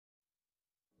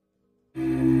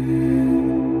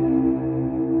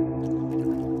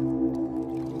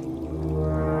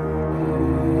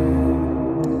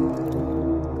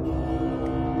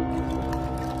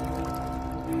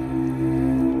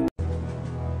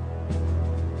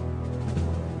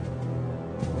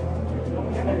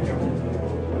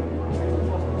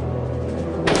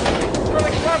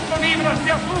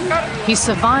He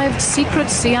survived secret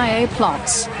CIA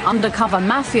plots, undercover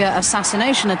mafia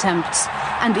assassination attempts,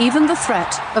 and even the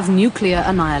threat of nuclear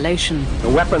annihilation. The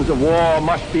weapons of war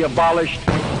must be abolished.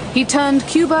 He turned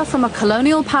Cuba from a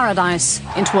colonial paradise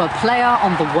into a player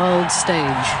on the world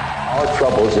stage. Our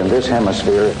troubles in this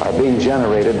hemisphere are being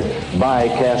generated by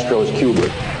Castro's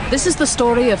Cuba. This is the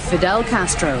story of Fidel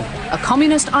Castro, a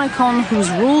communist icon who's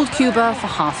ruled Cuba for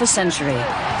half a century.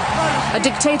 A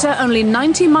dictator only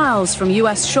 90 miles from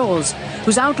US shores,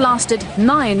 who's outlasted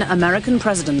 9 American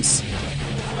presidents.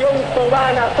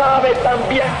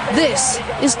 This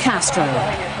is Castro,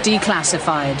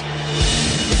 Declassified.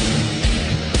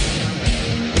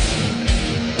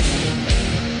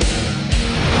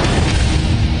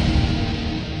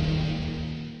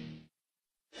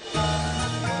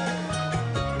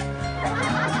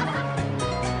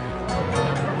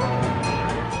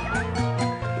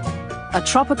 A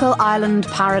tropical island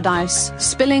paradise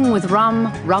spilling with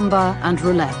rum, rumba and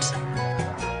roulette.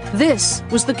 This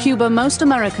was the Cuba most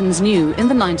Americans knew in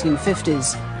the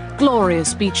 1950s.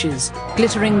 Glorious beaches,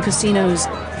 glittering casinos,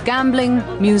 gambling,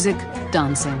 music,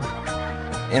 dancing.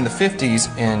 In the 50s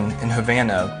in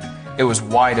Havana, it was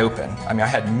wide open. I mean, I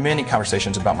had many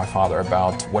conversations about my father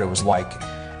about what it was like.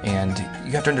 And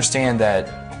you have to understand that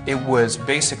it was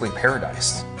basically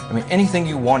paradise. I mean, anything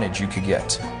you wanted, you could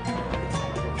get.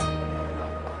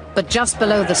 But just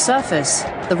below the surface,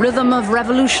 the rhythm of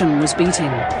revolution was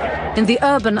beating. In the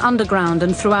urban underground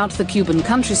and throughout the Cuban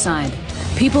countryside,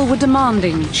 people were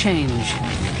demanding change.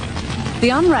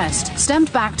 The unrest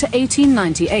stemmed back to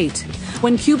 1898,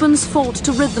 when Cubans fought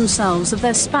to rid themselves of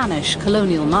their Spanish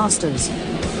colonial masters.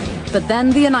 But then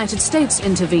the United States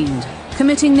intervened,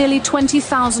 committing nearly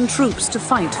 20,000 troops to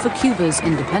fight for Cuba's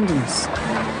independence.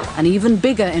 An even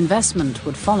bigger investment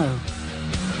would follow.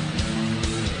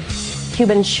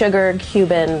 Cuban sugar,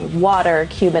 Cuban water,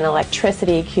 Cuban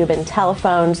electricity, Cuban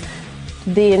telephones.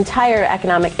 The entire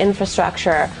economic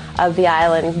infrastructure of the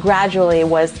island gradually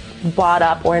was bought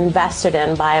up or invested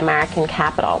in by American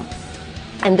capital.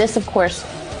 And this, of course,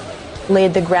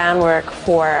 laid the groundwork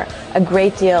for a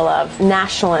great deal of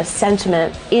nationalist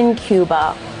sentiment in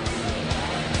Cuba.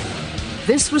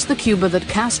 This was the Cuba that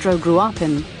Castro grew up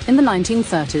in the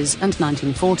 1930s and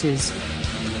 1940s.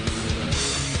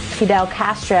 Fidel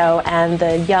Castro and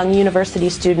the young university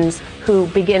students who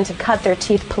begin to cut their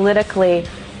teeth politically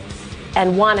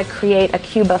and want to create a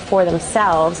Cuba for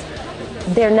themselves,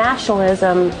 their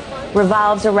nationalism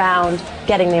revolves around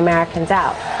getting the Americans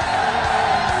out.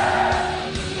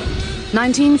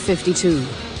 1952.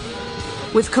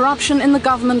 With corruption in the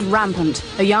government rampant,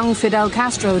 a young Fidel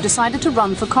Castro decided to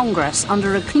run for Congress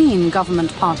under a clean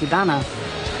government party banner.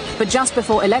 But just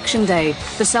before Election Day,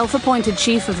 the self-appointed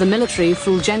chief of the military,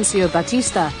 Fulgencio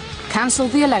Batista,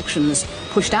 cancelled the elections,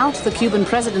 pushed out the Cuban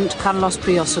president Carlos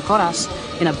Prios Socorras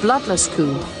in a bloodless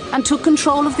coup, and took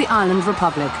control of the island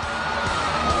republic.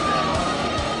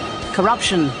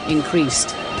 Corruption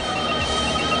increased.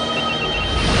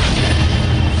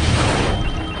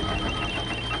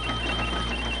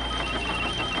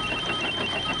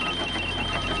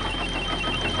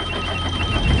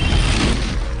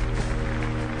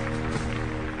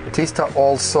 Batista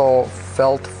also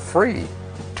felt free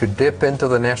to dip into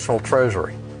the national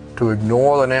treasury, to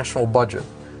ignore the national budget,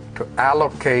 to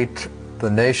allocate the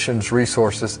nation's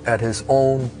resources at his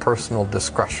own personal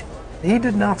discretion. He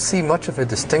did not see much of a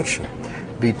distinction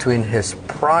between his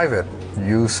private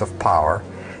use of power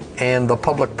and the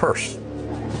public purse.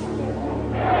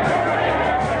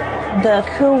 The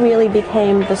coup really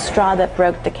became the straw that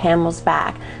broke the camel's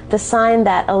back, the sign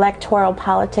that electoral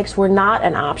politics were not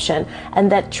an option,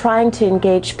 and that trying to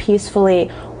engage peacefully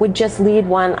would just lead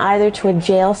one either to a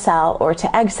jail cell or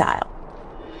to exile.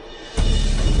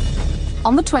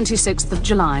 On the 26th of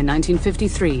July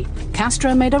 1953,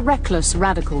 Castro made a reckless,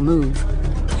 radical move.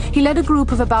 He led a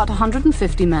group of about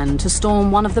 150 men to storm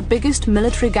one of the biggest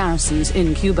military garrisons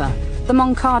in Cuba, the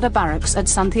Moncada barracks at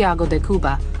Santiago de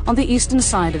Cuba, on the eastern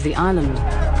side of the island.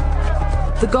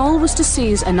 The goal was to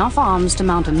seize enough arms to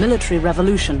mount a military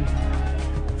revolution.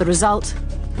 The result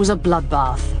was a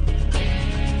bloodbath.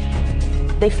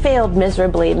 They failed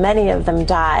miserably. Many of them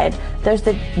died. Those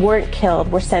that weren't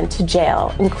killed were sent to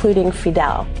jail, including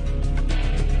Fidel.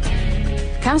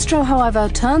 Castro, however,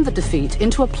 turned the defeat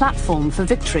into a platform for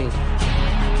victory.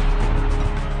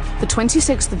 The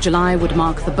 26th of July would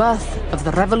mark the birth of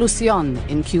the Revolución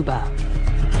in Cuba.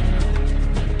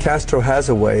 Castro has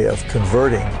a way of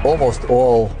converting almost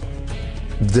all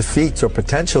defeats or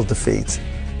potential defeats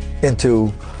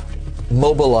into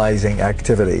mobilizing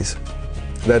activities.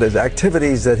 That is,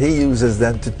 activities that he uses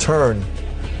then to turn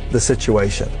the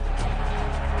situation.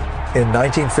 In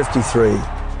 1953,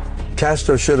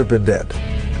 Castro should have been dead.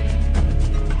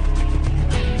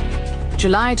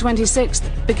 July 26th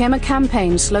became a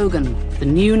campaign slogan, the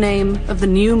new name of the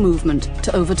new movement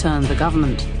to overturn the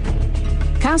government.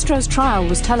 Castro's trial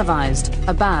was televised,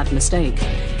 a bad mistake,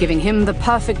 giving him the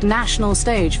perfect national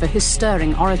stage for his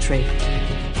stirring oratory.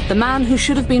 The man who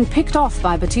should have been picked off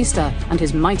by Batista and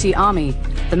his mighty army,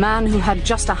 the man who had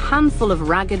just a handful of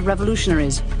ragged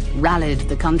revolutionaries, rallied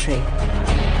the country.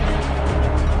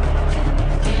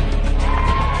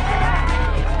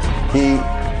 He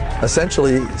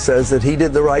essentially says that he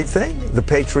did the right thing, the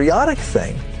patriotic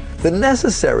thing, the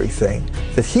necessary thing,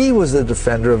 that he was the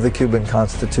defender of the Cuban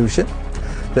Constitution,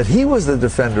 that he was the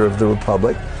defender of the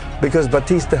Republic, because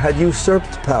Batista had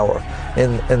usurped power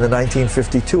in the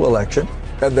 1952 election,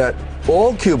 and that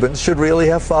all Cubans should really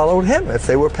have followed him if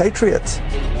they were patriots.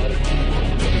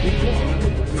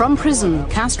 From prison,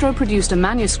 Castro produced a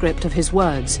manuscript of his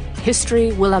words,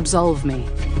 "History will absolve me."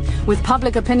 With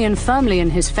public opinion firmly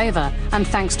in his favor, and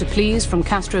thanks to pleas from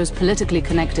Castro's politically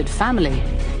connected family,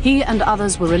 he and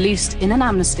others were released in an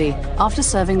amnesty after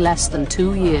serving less than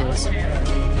 2 years.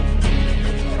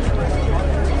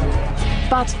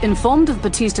 But informed of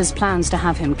Batista's plans to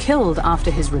have him killed after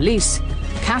his release,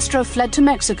 Castro fled to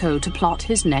Mexico to plot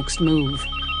his next move.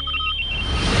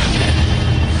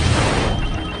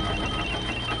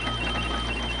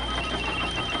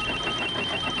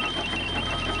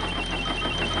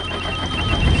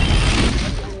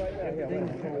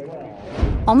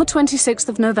 On the 26th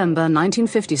of November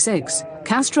 1956,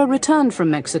 Castro returned from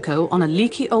Mexico on a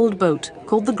leaky old boat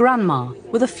called the Granma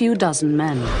with a few dozen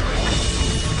men.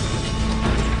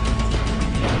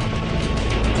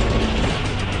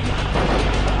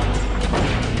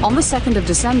 On the 2nd of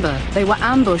December, they were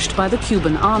ambushed by the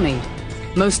Cuban army.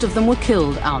 Most of them were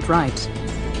killed outright.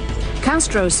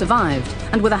 Castro survived,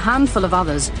 and with a handful of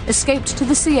others, escaped to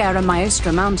the Sierra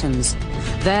Maestra Mountains.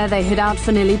 There they hid out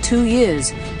for nearly 2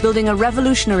 years, building a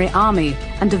revolutionary army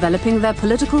and developing their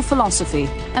political philosophy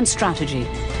and strategy.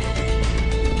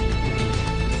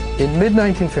 In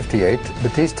mid-1958,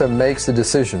 Batista makes the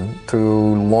decision to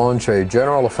launch a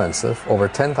general offensive, over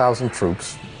 10,000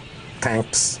 troops,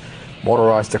 tanks,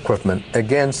 motorized equipment,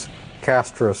 against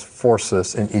Castro's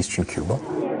forces in eastern Cuba.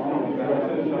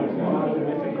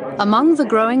 Among the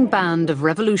growing band of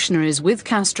revolutionaries with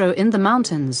Castro in the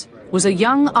mountains was a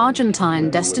young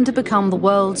Argentine destined to become the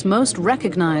world's most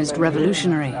recognized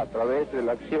revolutionary,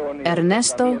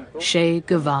 Ernesto Che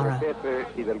Guevara.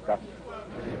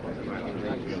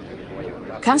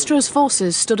 Castro's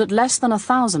forces stood at less than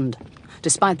 1,000.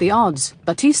 Despite the odds,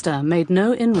 Batista made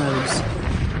no inroads.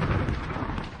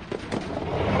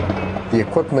 The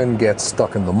equipment gets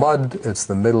stuck in the mud. It's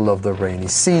the middle of the rainy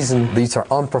season. These are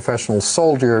unprofessional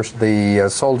soldiers. The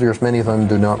soldiers, many of them,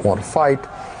 do not want to fight.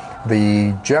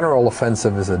 The general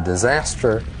offensive is a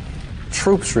disaster.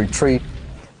 Troops retreat.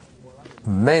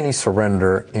 Many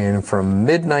surrender. And from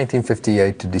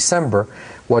mid-1958 to December,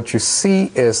 what you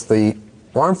see is the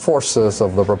armed forces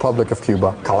of the Republic of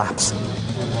Cuba collapse.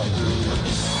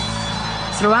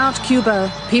 Throughout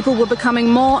Cuba, people were becoming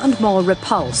more and more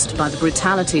repulsed by the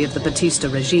brutality of the Batista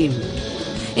regime.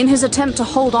 In his attempt to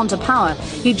hold on to power,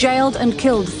 he jailed and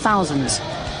killed thousands.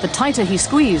 The tighter he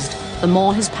squeezed, the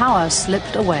more his power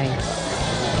slipped away.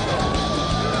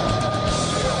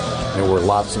 There were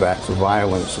lots of acts of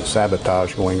violence and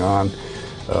sabotage going on.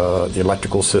 The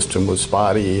electrical system was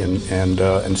spotty,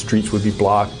 and streets would be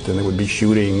blocked, and there would be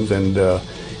shootings, and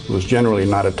it was generally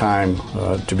not a time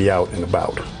to be out and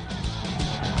about.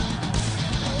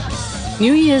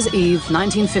 New Year's Eve,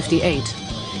 1958.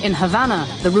 In Havana,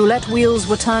 the roulette wheels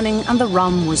were turning and the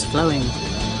rum was flowing.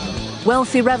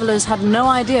 Wealthy revelers had no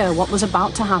idea what was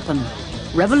about to happen.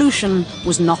 Revolution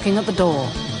was knocking at the door.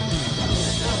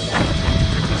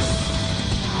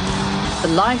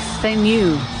 The life they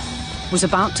knew was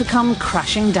about to come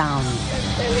crashing down.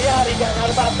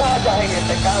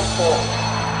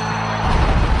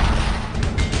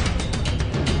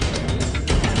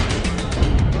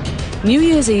 New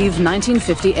Year's Eve,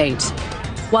 1958.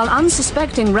 While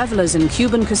unsuspecting revelers in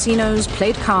Cuban casinos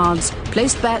played cards,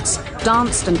 placed bets,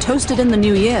 danced and toasted in the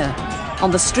new year, on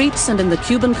the streets and in the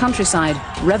Cuban countryside,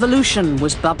 revolution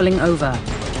was bubbling over.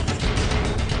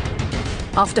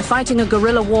 After fighting a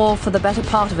guerrilla war for the better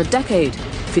part of a decade,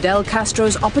 Fidel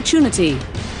Castro's opportunity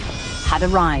had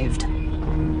arrived.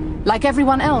 Like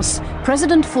everyone else,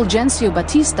 President Fulgencio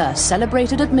Batista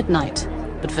celebrated at midnight,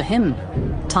 but for him,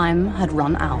 time had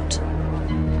run out.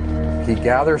 He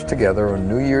gathers together on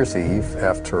New Year's Eve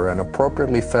after an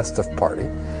appropriately festive party.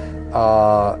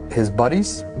 His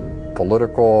buddies,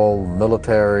 political,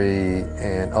 military,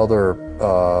 and other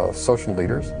social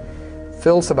leaders,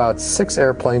 fills about 6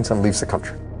 airplanes and leaves the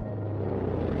country.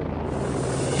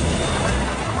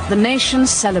 The nation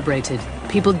celebrated.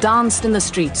 People danced in the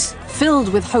streets, filled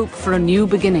with hope for a new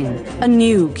beginning, a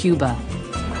new Cuba.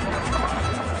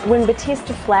 When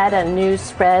Batista fled and news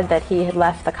spread that he had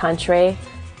left the country,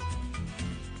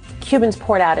 Cubans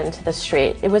poured out into the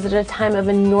street. It was at a time of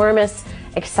enormous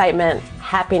excitement,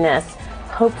 happiness,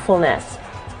 hopefulness.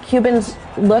 Cubans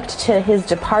looked to his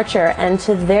departure and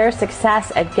to their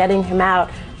success at getting him out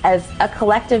as a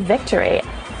collective victory.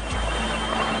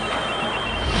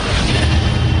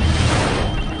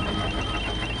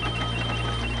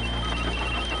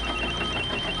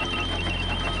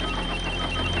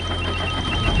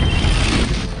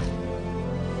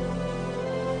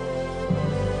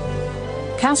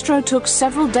 Castro took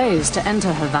several days to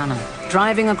enter Havana,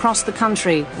 driving across the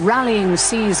country, rallying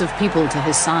seas of people to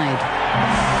his side.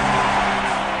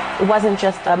 It wasn't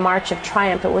just a march of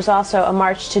triumph, it was also a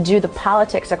march to do the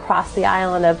politics across the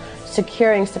island of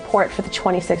securing support for the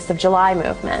 26th of July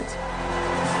movement.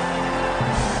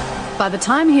 By the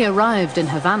time he arrived in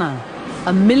Havana,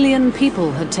 1 million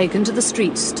people had taken to the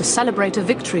streets to celebrate a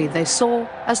victory they saw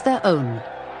as their own,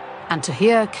 and to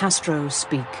hear Castro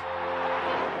speak.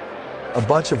 A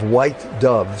bunch of white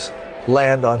doves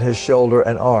land on his shoulder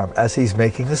and arm as he's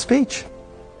making the speech.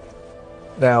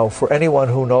 Now, for anyone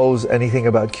who knows anything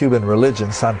about Cuban religion,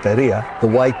 Santeria, the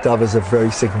white dove is a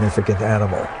very significant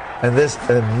animal. And this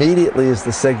immediately is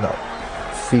the signal.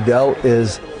 Fidel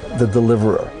is the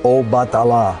deliverer, O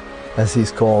Batala, as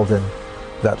he's called in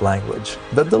that language.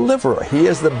 The deliverer. He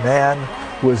is the man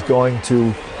who is going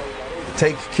to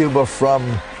take Cuba from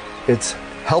its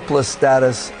helpless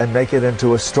status and make it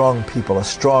into a strong people, a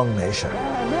strong nation.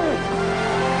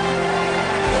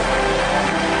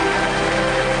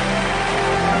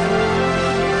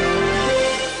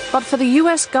 But for the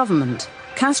US government,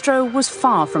 Castro was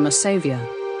far from a savior.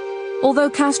 Although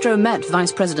Castro met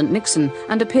Vice President Nixon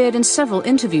and appeared in several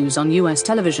interviews on US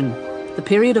television, the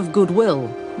period of goodwill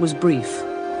was brief.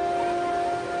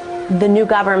 The new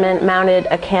government mounted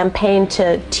a campaign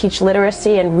to teach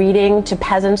literacy and reading to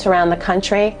peasants around the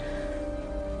country,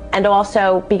 and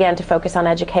also began to focus on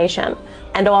education,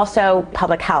 and also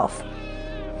public health.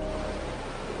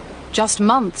 Just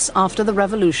months after the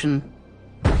revolution,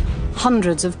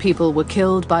 hundreds of people were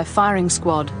killed by firing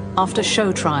squad after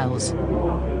show trials.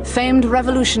 Famed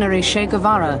revolutionary Che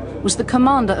Guevara was the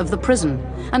commander of the prison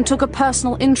and took a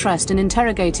personal interest in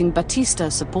interrogating Batista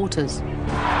supporters.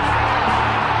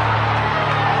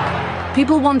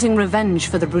 People wanting revenge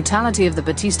for the brutality of the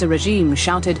Batista regime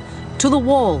shouted, "To the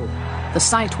wall," the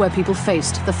site where people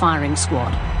faced the firing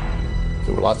squad.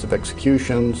 There were lots of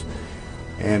executions,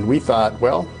 and we thought,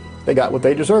 well, they got what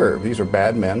they deserve. These are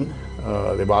bad men.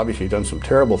 They've obviously done some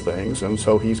terrible things, and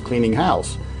so he's cleaning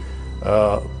house.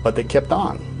 But they kept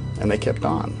on, and they kept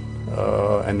on.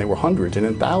 And there were hundreds and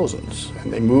then thousands.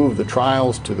 And they moved the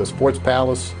trials to the Sports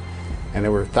Palace, and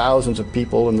there were thousands of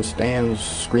people in the stands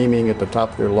screaming at the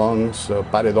top of their lungs,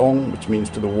 paredón, which means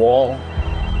to the wall.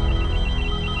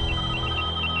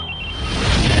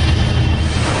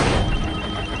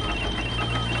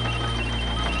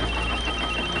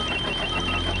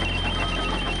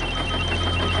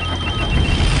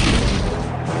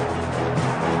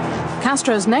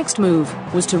 Castro's next move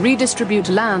was to redistribute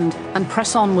land and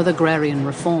press on with agrarian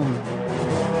reform.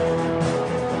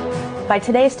 By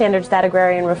today's standards, that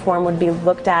agrarian reform would be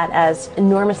looked at as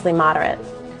enormously moderate.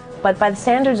 But by the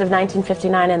standards of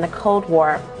 1959 and the Cold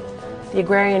War, the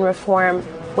agrarian reform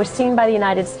was seen by the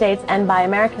United States and by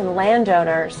American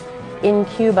landowners in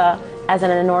Cuba as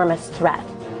an enormous threat.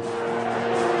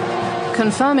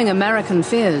 Confirming American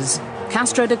fears,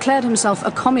 Castro declared himself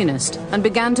a communist and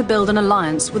began to build an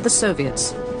alliance with the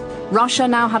Soviets. Russia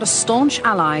now had a staunch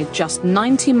ally just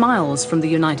 90 miles from the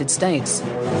United States.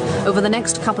 Over the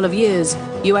next couple of years,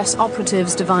 US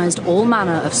operatives devised all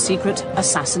manner of secret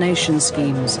assassination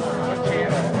schemes.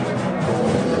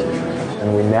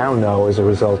 And we now know, as a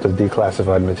result of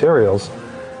declassified materials,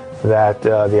 that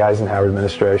the Eisenhower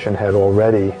administration had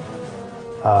already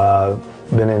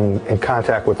been in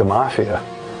contact with the mafia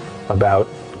about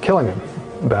killing him,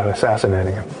 about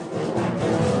assassinating him.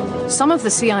 Some of the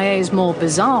CIA's more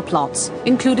bizarre plots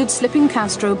included slipping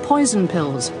Castro poison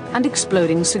pills and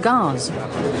exploding cigars,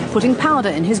 putting powder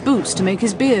in his boots to make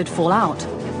his beard fall out,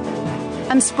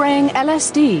 and spraying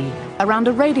LSD around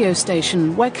a radio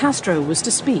station where Castro was to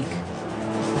speak.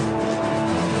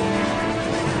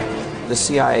 The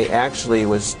CIA actually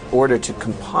was ordered to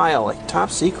compile a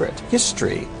top-secret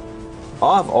history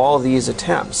of all these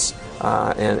attempts.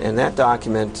 And that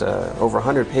document, over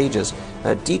 100 pages,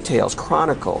 details,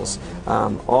 chronicles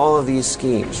all of these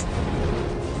schemes.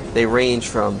 They range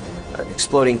from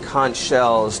exploding conch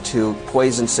shells to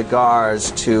poison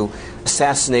cigars to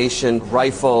assassination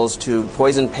rifles to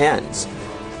poison pens.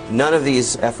 None of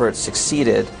these efforts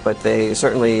succeeded, but they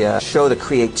certainly show the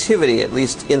creativity, at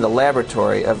least in the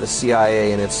laboratory, of the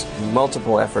CIA in its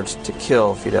multiple efforts to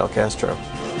kill Fidel Castro.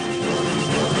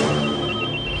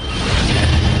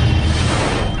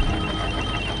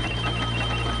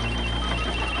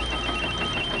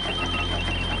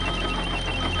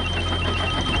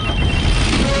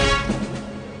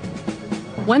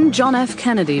 When John F.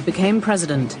 Kennedy became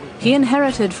president, he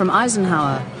inherited from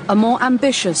Eisenhower a more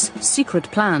ambitious, secret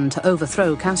plan to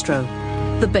overthrow Castro,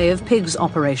 the Bay of Pigs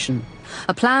operation,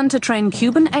 a plan to train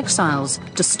Cuban exiles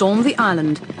to storm the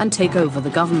island and take over the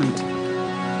government.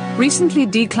 Recently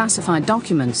declassified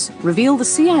documents reveal the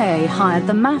CIA hired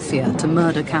the mafia to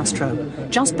murder Castro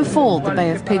just before the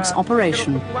Bay of Pigs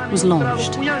operation was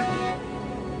launched.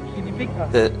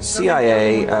 The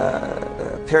CIA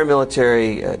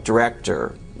paramilitary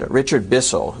director, Richard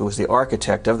Bissell, who was the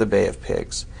architect of the Bay of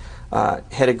Pigs,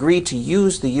 had agreed to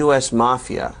use the U.S.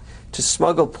 mafia to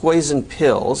smuggle poison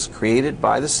pills created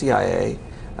by the CIA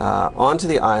onto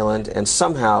the island and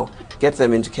somehow get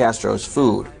them into Castro's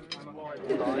food.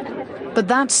 But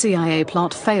that CIA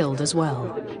plot failed as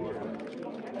well.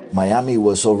 Miami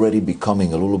was already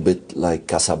becoming a little bit like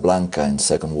Casablanca in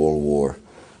Second World War.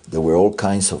 There were all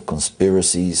kinds of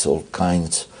conspiracies, all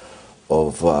kinds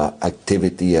of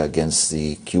activity against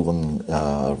the Cuban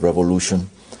Revolution.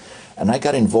 And I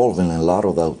got involved in a lot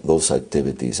of those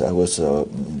activities. I was,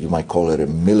 you might call it a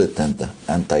militant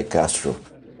anti-Castro.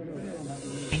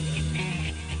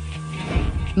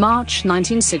 March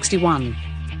 1961.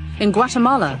 In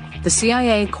Guatemala, the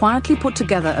CIA quietly put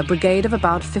together a brigade of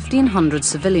about 1,500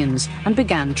 civilians and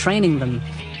began training them.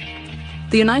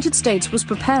 The United States was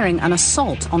preparing an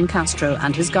assault on Castro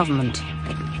and his government.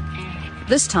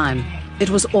 This time, it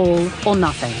was all or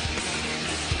nothing.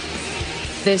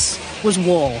 This was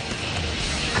war.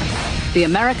 The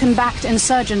American-backed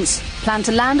insurgents planned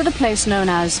to land at a place known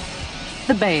as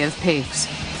the Bay of Pigs.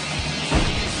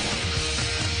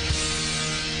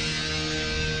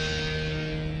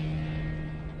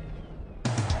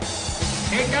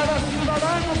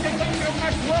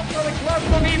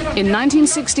 In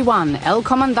 1961, El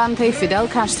Comandante Fidel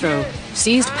Castro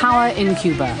seized power in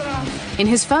Cuba. In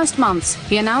his first months,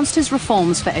 he announced his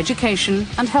reforms for education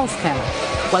and healthcare,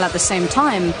 while at the same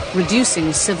time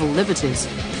reducing civil liberties.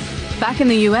 Back in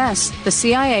the US, the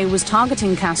CIA was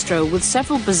targeting Castro with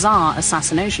several bizarre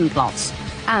assassination plots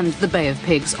and the Bay of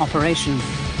Pigs operation.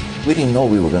 We didn't know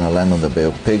we were going to land on the Bay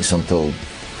of Pigs until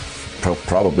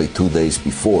probably 2 days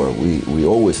before. We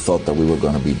always thought that we were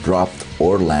going to be dropped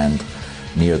or land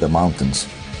near the mountains.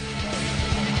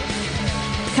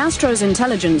 Castro's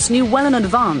intelligence knew well in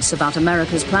advance about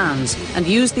America's plans and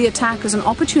used the attack as an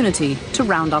opportunity to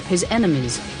round up his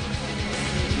enemies.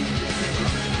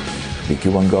 The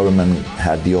Cuban government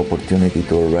had the opportunity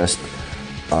to arrest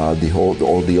all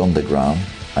the underground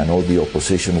and all the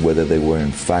opposition, whether they were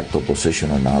in fact opposition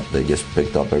or not. They just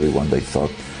picked up everyone they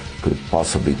thought could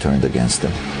possibly turn against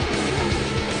them.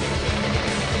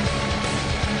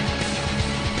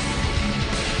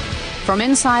 From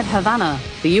inside Havana,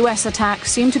 the US attack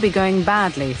seemed to be going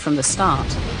badly from the start.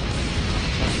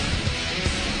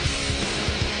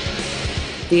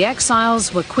 The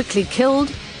exiles were quickly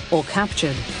killed or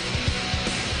captured.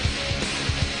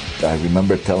 I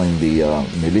remember telling the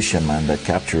militiaman that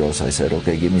captured us, I said,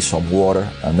 okay, give me some water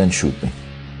and then shoot me.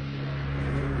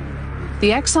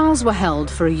 The exiles were held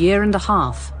for a year and a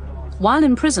half. While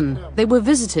in prison, they were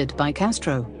visited by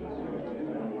Castro.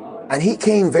 And he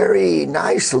came very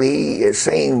nicely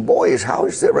saying, boys, how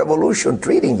is the revolution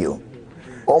treating you?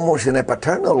 Almost in a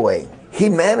paternal way. He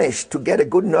managed to get a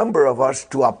good number of us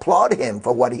to applaud him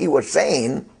for what he was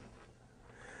saying.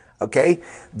 Okay,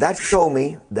 that showed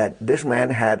me that this man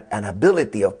had an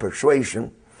ability of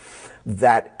persuasion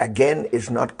that, again, is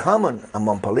not common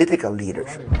among political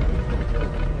leaders.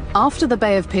 After the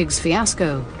Bay of Pigs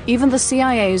fiasco, even the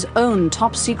CIA's own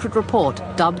top-secret report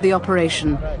dubbed the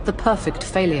operation the perfect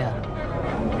failure.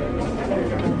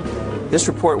 This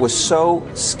report was so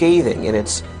scathing in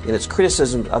its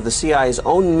criticism of the CIA's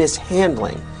own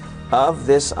mishandling of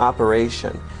this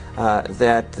operation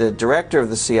that the director of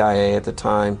the CIA at the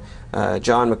time,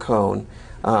 John McCone,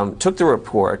 took the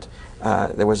report.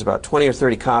 There was about 20 or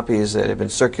 30 copies that had been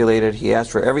circulated. He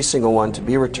asked for every single one to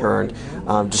be returned,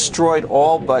 destroyed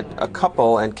all but a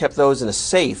couple, and kept those in a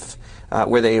safe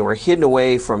where they were hidden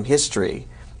away from history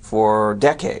for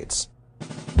decades.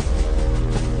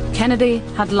 Kennedy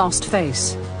had lost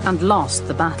face and lost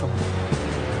the battle.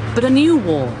 But a new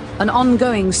war, an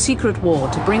ongoing secret war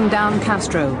to bring down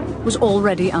Castro, was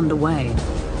already underway.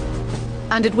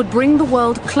 And it would bring the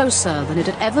world closer than it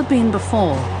had ever been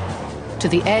before to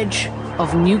the edge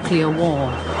of nuclear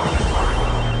war.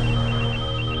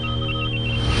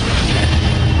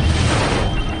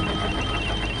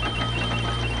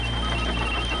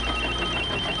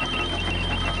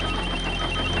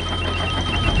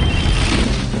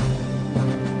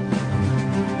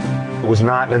 It was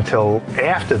not until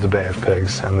after the Bay of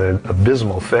Pigs and the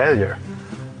abysmal failure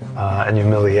and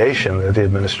humiliation that the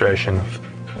administration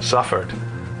suffered,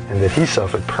 and that he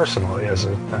suffered personally as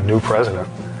a new president,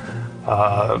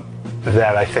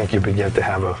 that I think you begin to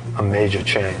have a major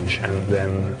change, and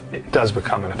then it does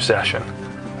become an obsession,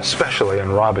 especially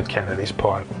on Robert Kennedy's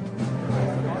part.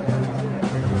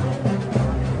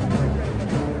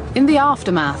 In the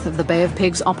aftermath of the Bay of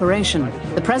Pigs operation,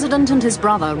 the president and his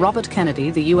brother, Robert Kennedy,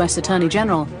 the U.S. Attorney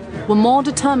General, were more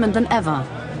determined than ever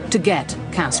to get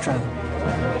Castro.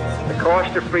 The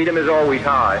cost of freedom is always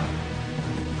high,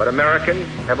 but Americans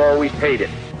have always paid it.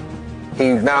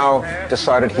 He now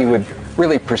decided he would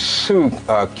really pursue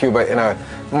Cuba in a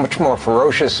much more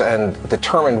ferocious and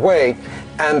determined way,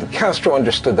 and Castro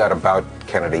understood that about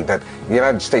Kennedy, that the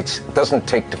United States doesn't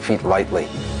take defeat lightly.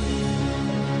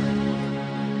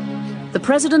 The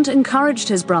president encouraged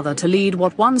his brother to lead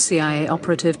what one CIA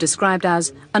operative described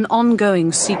as an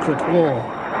ongoing secret war,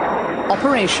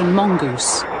 Operation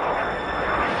Mongoose.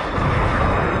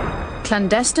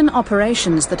 Clandestine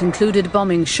operations that included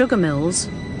bombing sugar mills,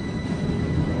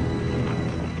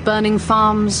 burning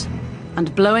farms,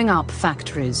 and blowing up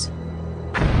factories.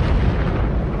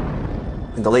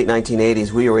 In the late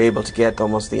 1980s, we were able to get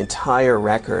almost the entire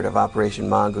record of Operation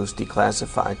Mongoose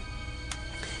declassified.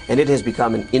 And it has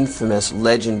become an infamous,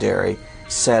 legendary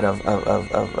set of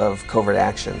covert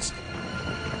actions.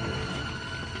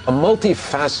 A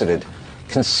multifaceted,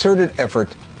 concerted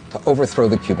effort to overthrow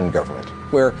the Cuban government,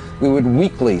 where we would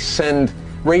weekly send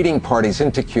raiding parties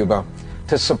into Cuba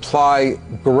to supply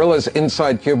guerrillas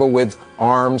inside Cuba with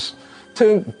arms,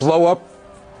 to blow up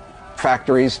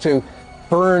factories, to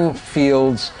burn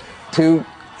fields, to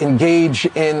engage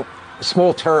in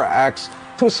small terror acts,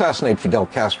 to assassinate Fidel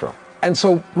Castro. And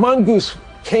so Mongoose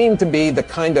came to be the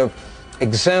kind of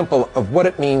example of what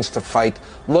it means to fight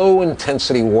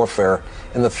low-intensity warfare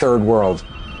in the Third World.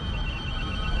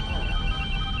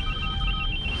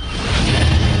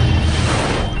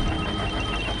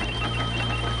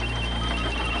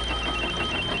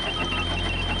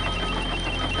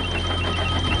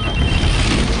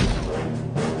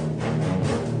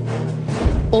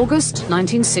 August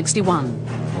 1961.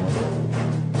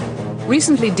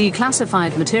 Recently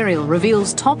declassified material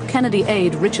reveals top Kennedy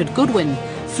aide Richard Goodwin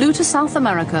flew to South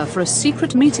America for a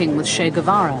secret meeting with Che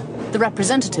Guevara, the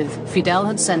representative Fidel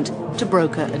had sent to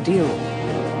broker a deal.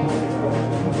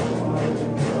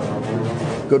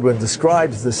 Goodwin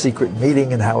describes the secret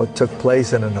meeting and how it took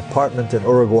place in an apartment in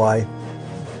Uruguay.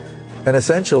 And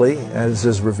essentially, as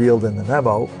is revealed in the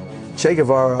memo, Che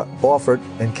Guevara offered,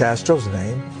 in Castro's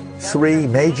name, 3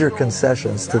 major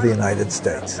concessions to the United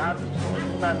States.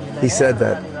 He said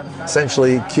that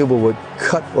essentially Cuba would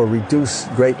cut or reduce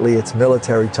greatly its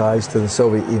military ties to the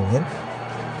Soviet Union,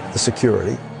 the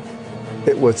security.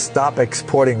 It would stop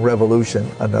exporting revolution,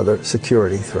 another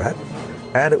security threat,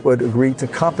 and it would agree to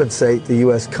compensate the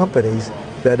U.S. companies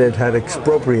that it had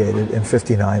expropriated in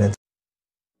 59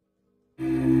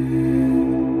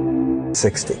 and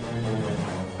 60.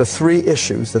 The 3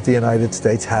 issues that the United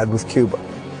States had with Cuba.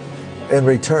 In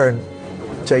return,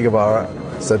 Che Guevara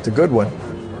said to Goodwin,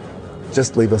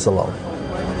 just leave us alone.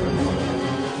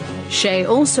 Che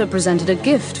also presented a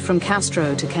gift from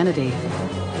Castro to Kennedy.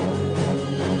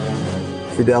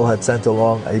 Fidel had sent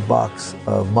along a box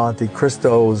of Monte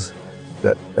Cristos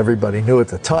that everybody knew at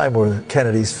the time were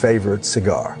Kennedy's favorite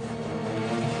cigar.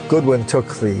 Goodwin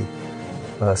took the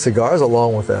cigars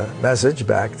along with a message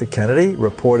back to Kennedy,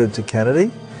 reported to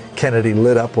Kennedy. Kennedy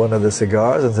lit up one of the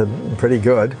cigars and said, pretty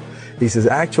good. He says,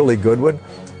 actually, Goodwin,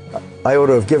 I ought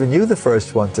to have given you the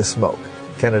first one to smoke.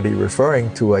 Kennedy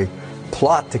referring to a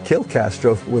plot to kill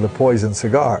Castro with a poisoned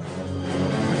cigar.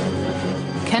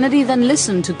 Kennedy then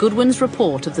listened to Goodwin's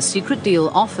report of the secret deal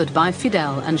offered by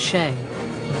Fidel and Che.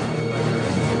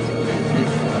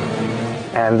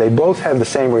 And they both had the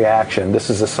same reaction.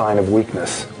 This is a sign of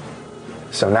weakness.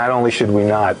 So not only should we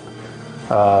not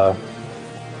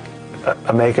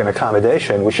make an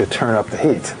accommodation, we should turn up the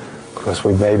heat, because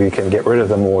we maybe can get rid of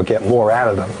them or get more out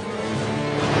of them.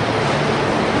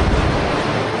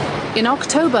 In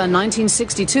October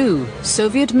 1962,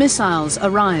 Soviet missiles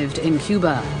arrived in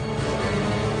Cuba,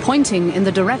 pointing in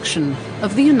the direction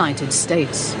of the United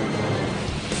States.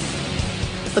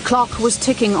 The clock was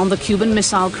ticking on the Cuban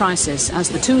Missile Crisis as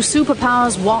the two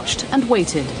superpowers watched and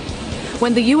waited.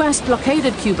 When the US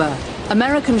blockaded Cuba,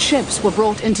 American ships were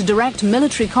brought into direct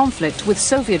military conflict with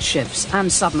Soviet ships and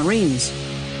submarines.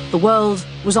 The world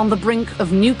was on the brink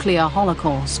of nuclear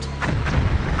holocaust.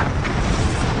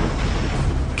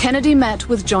 Kennedy met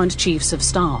with Joint Chiefs of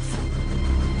Staff.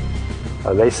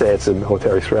 They say it's a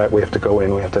military threat. We have to go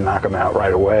in, we have to knock them out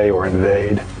right away or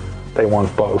invade. They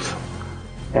want both.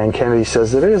 And Kennedy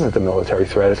says that it isn't a military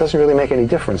threat. It doesn't really make any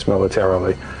difference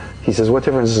militarily. He says, what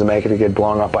difference does it make if you get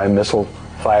blown up by a missile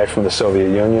fired from the Soviet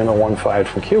Union or one fired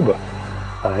from Cuba?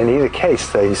 In either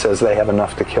case, he says they have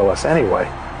enough to kill us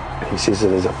anyway. He sees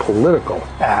it as a political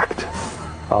act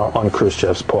on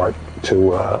Khrushchev's part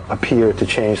to appear to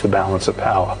change the balance of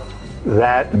power.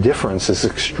 That difference is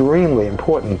extremely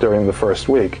important during the first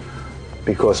week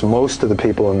because most of the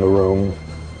people in the room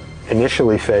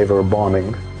initially favor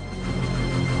bombing.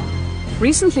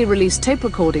 Recently released tape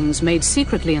recordings made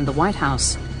secretly in the White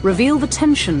House reveal the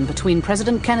tension between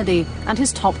President Kennedy and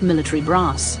his top military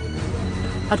brass.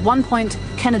 At one point,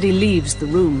 Kennedy leaves the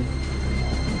room.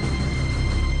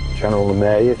 General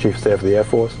LeMay, Chief of Staff of the Air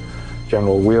Force,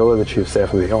 General Wheeler, the Chief of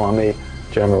Staff of the Army,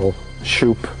 General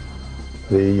Shoup,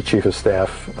 the Chief of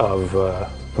Staff of the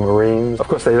Marines. Of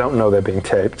course, they don't know they're being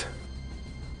taped.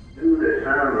 Do the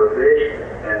son of a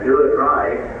bitch and do it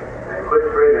right and quit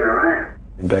frigging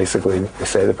around. Basically, they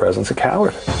say the president's a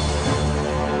coward.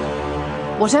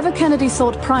 Whatever Kennedy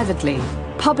thought privately,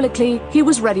 publicly, he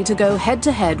was ready to go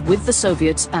head-to-head with the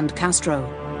Soviets and Castro.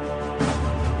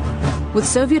 With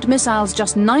Soviet missiles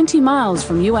just 90 miles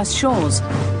from US shores,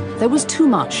 there was too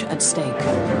much at stake.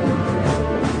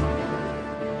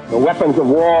 The weapons of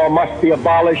war must be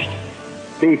abolished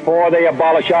before they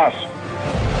abolish us.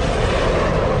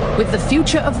 With the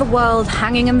future of the world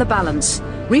hanging in the balance,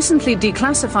 recently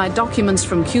declassified documents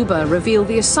from Cuba reveal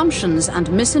the assumptions and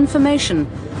misinformation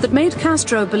that made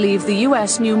Castro believe the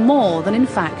US knew more than in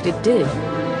fact it did.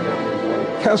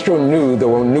 Castro knew there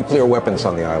were nuclear weapons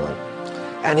on the island,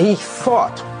 and he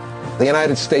thought the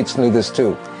United States knew this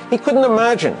too. He couldn't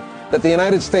imagine that the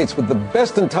United States, with the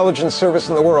best intelligence service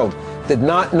in the world, did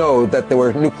not know that there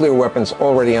were nuclear weapons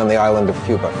already on the island of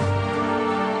Cuba.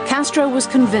 Castro was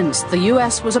convinced the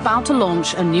US was about to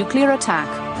launch a nuclear attack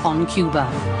on Cuba.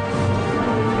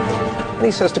 And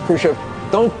he says to Khrushchev,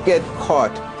 don't get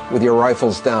caught with your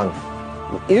rifles down.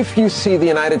 If you see the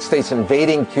United States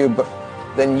invading Cuba,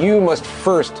 then you must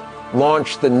first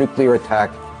launch the nuclear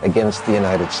attack against the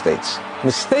United States.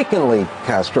 Mistakenly,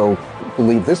 Castro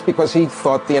believed this because he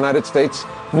thought the United States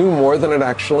knew more than it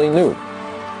actually knew.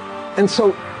 And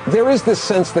so there is this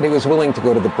sense that he was willing to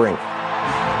go to the brink.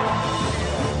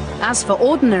 As for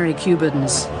ordinary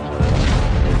Cubans,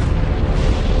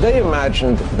 they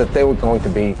imagined that they were going to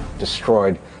be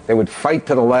destroyed. They would fight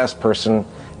to the last person,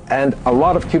 and a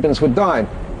lot of Cubans would die.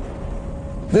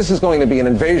 This is going to be an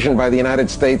invasion by the United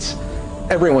States.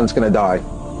 Everyone's going to die.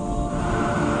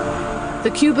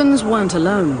 The Cubans weren't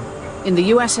alone. In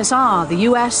the USSR, the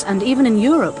US, and even in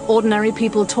Europe, ordinary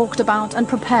people talked about and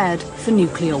prepared for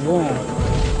nuclear war.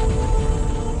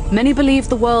 Many believe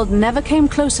the world never came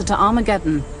closer to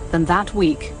Armageddon than that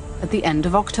week at the end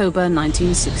of October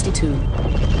 1962.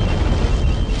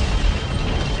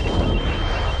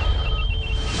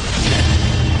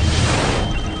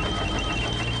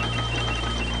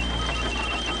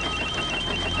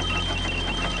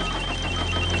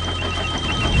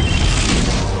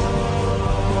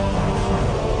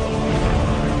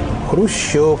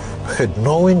 Khrushchev had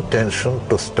no intention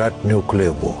to start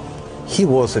nuclear war. He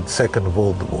was at Second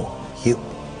World War. He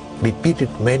repeated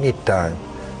many times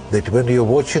that when you're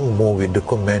watching movie,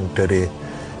 documentary,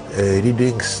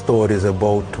 reading stories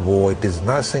about war, it is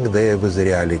nothing there with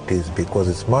realities because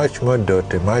it's much more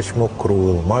dirty, much more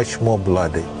cruel, much more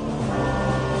bloody.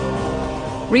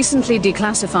 Recently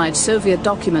declassified Soviet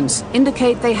documents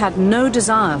indicate they had no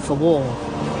desire for war.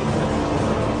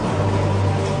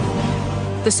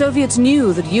 The Soviets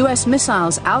knew that US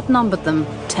missiles outnumbered them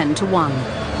 10 to 1.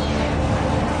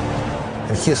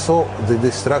 And he saw the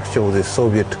destruction of the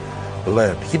Soviet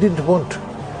land. He didn't want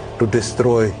to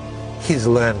destroy his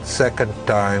land second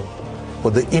time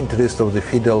for the interest of the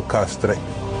Fidel Castro.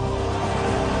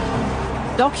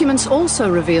 Documents also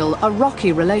reveal a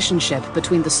rocky relationship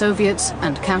between the Soviets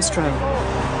and Castro.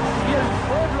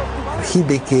 He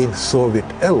became Soviet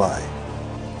ally.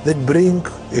 That brings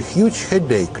a huge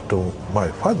headache to my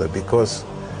father because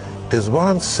there's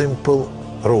one simple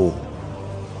rule.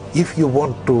 If you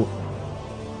want to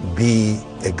be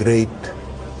a great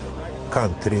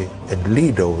country and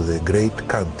leader of the great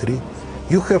country,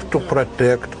 You have to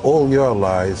protect all your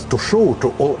allies to show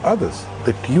to all others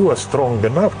that you are strong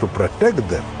enough to protect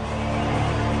them.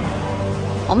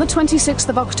 On the 26th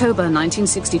of October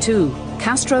 1962,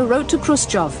 Castro wrote to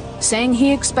Khrushchev saying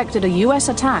he expected a US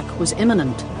attack was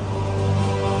imminent.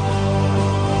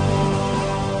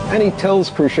 And he tells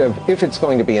Khrushchev, if it's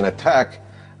going to be an attack,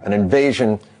 an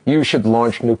invasion, you should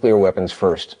launch nuclear weapons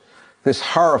first. This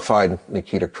horrified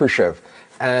Nikita Khrushchev,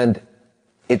 and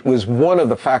it was one of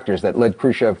the factors that led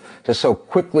Khrushchev to so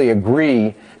quickly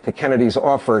agree to Kennedy's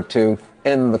offer to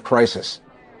end the crisis.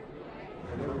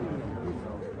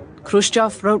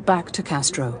 Khrushchev wrote back to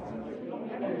Castro.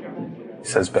 He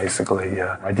says basically,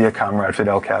 my dear comrade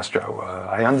Fidel Castro,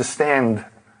 I understand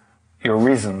your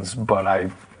reasons, but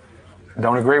I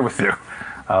don't agree with you.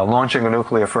 Launching a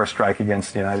nuclear first strike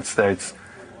against the United States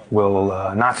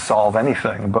will not solve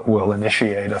anything, but will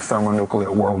initiate a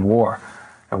thermonuclear world war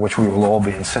in which we will all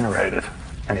be incinerated.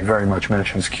 And he very much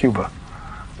mentions Cuba.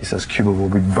 He says Cuba will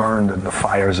be burned in the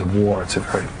fires of war. It's a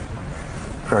very,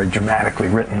 very dramatically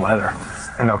written letter.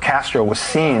 And though Castro was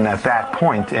seen at that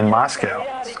point in Moscow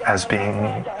as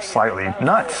being slightly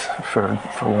nuts for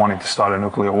wanting to start a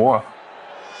nuclear war.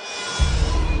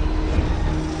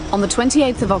 On the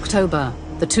 28th of October,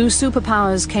 the two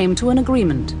superpowers came to an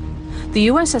agreement. The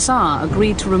USSR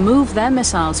agreed to remove their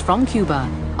missiles from Cuba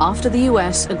after the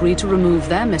US agreed to remove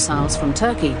their missiles from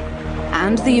Turkey,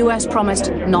 and the US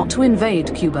promised not to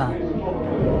invade Cuba.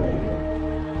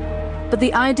 But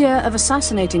the idea of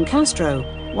assassinating Castro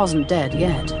wasn't dead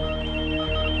yet.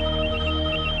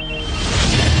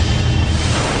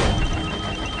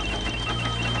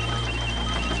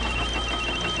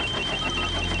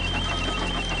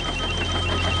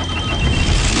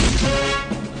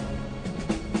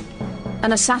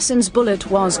 An assassin's bullet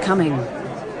was coming,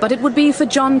 but it would be for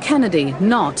John Kennedy,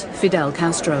 not Fidel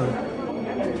Castro.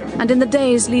 And in the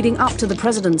days leading up to the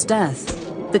president's death,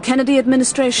 the Kennedy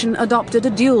administration adopted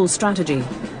a dual strategy: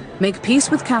 make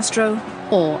peace with Castro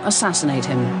or assassinate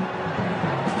him.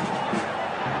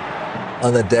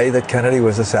 On the day that Kennedy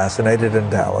was assassinated in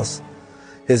Dallas,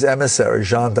 his emissary,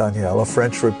 Jean Daniel, a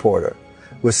French reporter,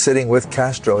 was sitting with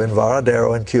Castro in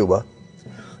Varadero in Cuba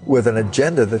with an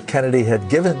agenda that Kennedy had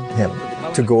given him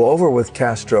to go over with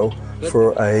Castro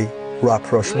for a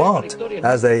rapprochement.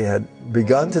 As they had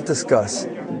begun to discuss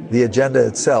the agenda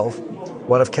itself,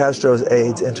 one of Castro's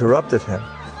aides interrupted him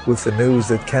with the news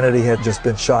that Kennedy had just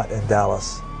been shot in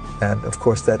Dallas. And of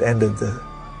course that ended the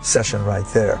session right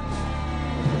there.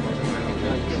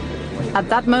 At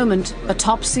that moment, a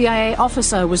top CIA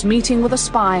officer was meeting with a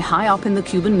spy high up in the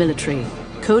Cuban military,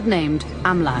 codenamed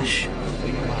Amlash.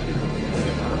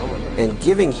 And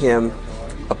giving him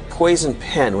a poison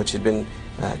pen, which had been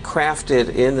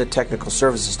crafted in the Technical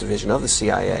Services Division of the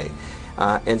CIA,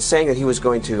 and saying that he was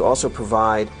going to also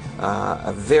provide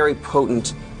a very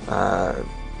potent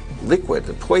liquid,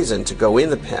 the poison, to go in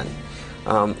the pen.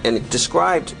 And it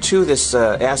described to this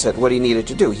asset what he needed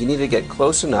to do. He needed to get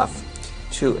close enough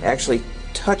to actually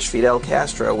touch Fidel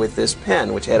Castro with this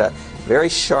pen, which had a very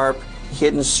sharp,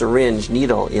 hidden syringe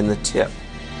needle in the tip.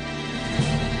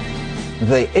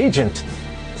 The agent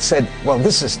said, well,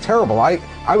 this is terrible. I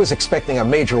was expecting a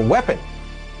major weapon.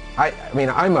 I mean,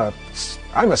 I'm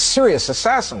a serious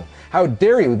assassin. How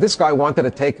dare you? This guy wanted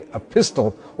to take a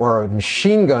pistol or a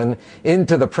machine gun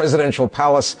into the presidential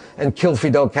palace and kill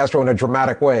Fidel Castro in a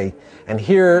dramatic way. And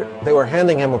here they were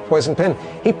handing him a poison pen.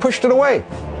 He pushed it away.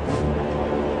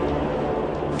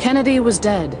 Kennedy was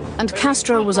dead and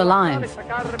Castro was alive,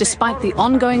 despite the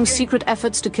ongoing secret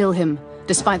efforts to kill him.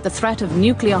 Despite the threat of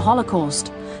nuclear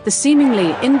holocaust, the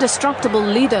seemingly indestructible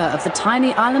leader of the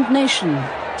tiny island nation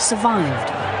survived.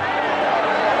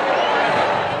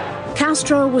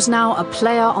 Castro was now a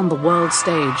player on the world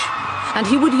stage, and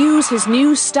he would use his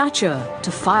new stature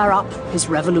to fire up his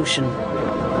revolution.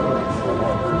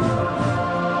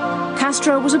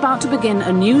 Castro was about to begin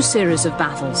a new series of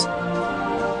battles.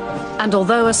 And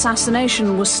although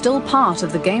assassination was still part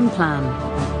of the game plan,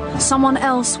 someone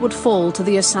else would fall to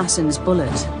the assassin's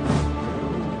bullet.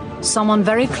 Someone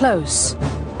very close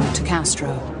to Castro.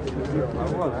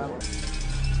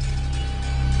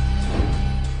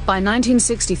 By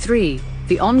 1963,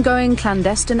 the ongoing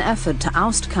clandestine effort to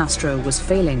oust Castro was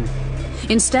failing.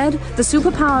 Instead, the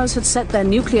superpowers had set their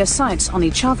nuclear sights on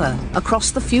each other across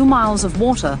the few miles of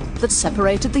water that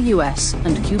separated the US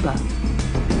and Cuba.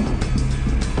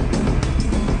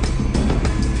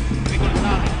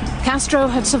 Castro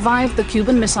had survived the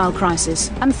Cuban Missile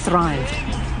Crisis and thrived.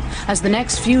 As the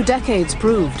next few decades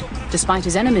proved, despite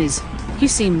his enemies, he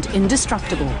seemed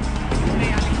indestructible.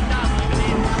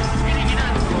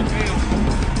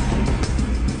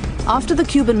 After the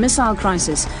Cuban Missile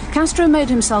Crisis, Castro made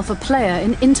himself a player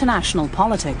in international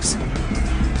politics.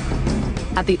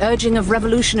 At the urging of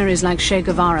revolutionaries like Che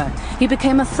Guevara, he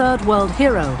became a third world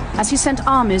hero as he sent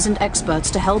armies and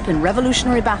experts to help in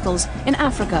revolutionary battles in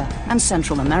Africa and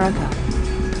Central America.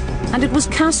 And it was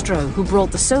Castro who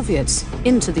brought the Soviets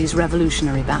into these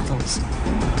revolutionary battles.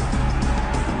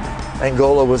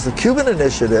 Angola was the Cuban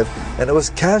initiative, and it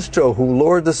was Castro who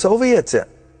lured the Soviets in.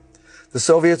 The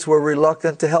Soviets were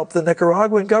reluctant to help the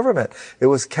Nicaraguan government. It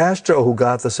was Castro who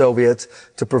got the Soviets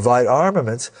to provide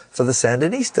armaments for the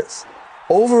Sandinistas.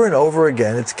 Over and over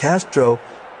again, it's Castro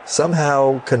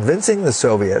somehow convincing the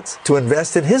Soviets to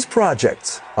invest in his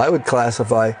projects. I would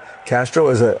classify Castro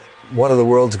as one of the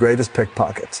world's greatest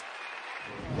pickpockets.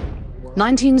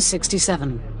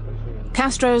 1967.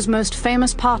 Castro's most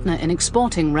famous partner in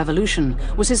exporting revolution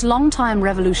was his longtime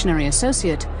revolutionary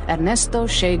associate, Ernesto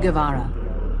Che Guevara.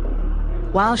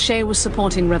 While Che was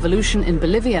supporting revolution in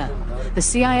Bolivia, the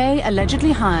CIA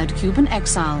allegedly hired Cuban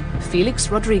exile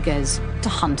Felix Rodriguez to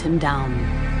hunt him down.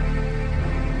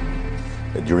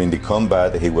 During the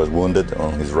combat, he was wounded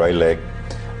on his right leg.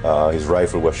 His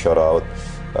rifle was shot out.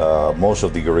 Most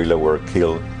of the guerrilla were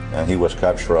killed, and he was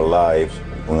captured alive.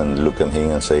 And look at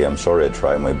him and say, "I'm sorry, I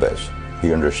tried my best."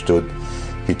 He understood.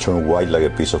 He turned white like a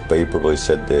piece of paper, but he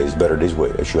said, "It's better this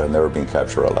way. I should have never been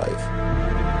captured alive."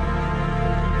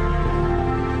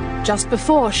 Just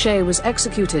before Che was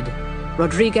executed,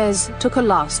 Rodriguez took a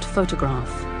last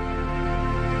photograph.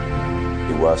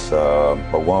 It was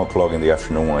about 1 o'clock in the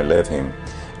afternoon when I left him,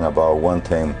 and about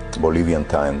 1:10 Bolivian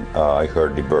time, I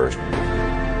heard the burst.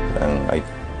 And I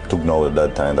took note at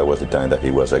that time, that was the time that he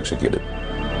was executed.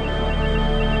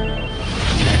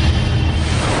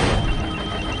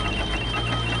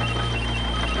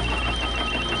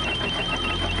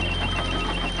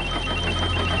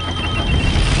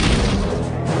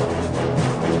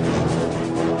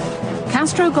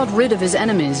 Castro got rid of his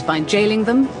enemies by jailing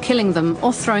them, killing them,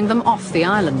 or throwing them off the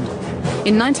island.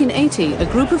 In 1980, a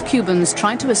group of Cubans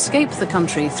tried to escape the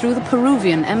country through the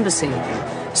Peruvian embassy.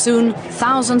 Soon,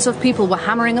 thousands of people were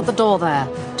hammering at the door there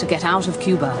to get out of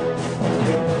Cuba.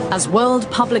 As world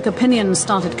public opinion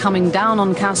started coming down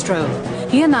on Castro,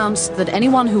 he announced that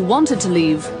anyone who wanted to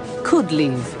leave could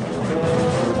leave.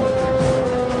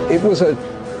 It was a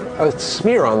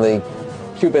smear on the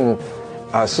Cuban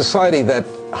society that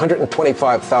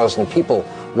 125,000 people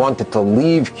wanted to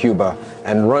leave Cuba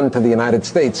and run to the United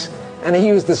States. And he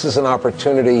used this as an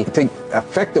opportunity to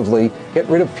effectively get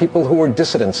rid of people who were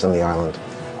dissidents in the island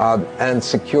and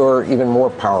secure even more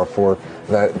power for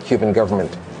the Cuban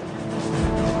government.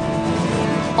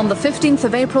 On the 15th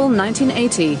of April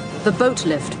 1980, the boat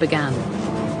lift began.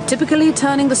 Typically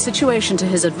turning the situation to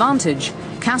his advantage,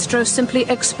 Castro simply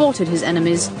exported his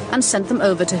enemies and sent them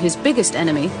over to his biggest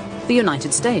enemy, the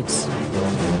United States.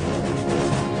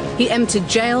 He emptied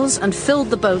jails and filled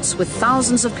the boats with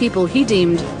thousands of people he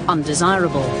deemed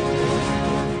undesirable.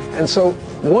 And so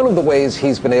one of the ways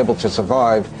he's been able to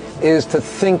survive is to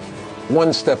think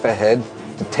one step ahead,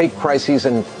 to take crises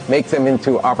and make them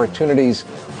into opportunities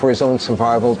for his own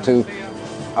survival, to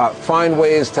find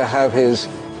ways to have his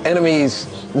enemies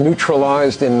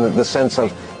neutralized in the sense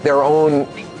of their own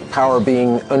power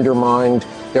being undermined,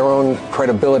 their own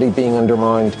credibility being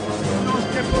undermined.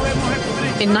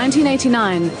 In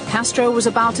 1989, Castro was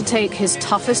about to take his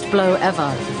toughest blow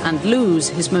ever and lose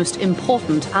his most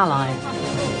important ally.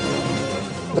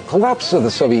 The collapse of the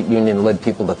Soviet Union led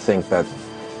people to think that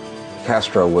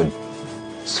Castro would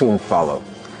soon follow,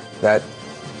 that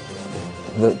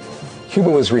Cuba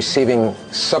was receiving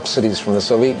subsidies from the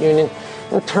Soviet Union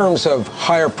in terms of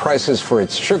higher prices for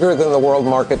its sugar than the world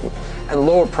market and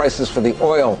lower prices for the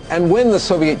oil. And when the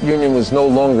Soviet Union was no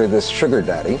longer this sugar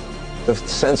daddy, the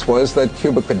sense was that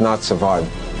Cuba could not survive.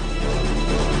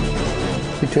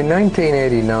 Between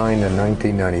 1989 and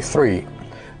 1993,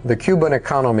 the Cuban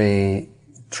economy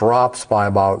drops by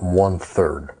about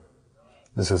 1/3.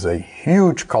 This is a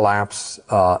huge collapse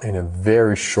in a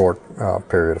very short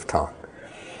period of time.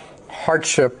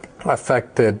 Hardship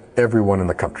affected everyone in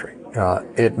the country.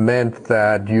 It meant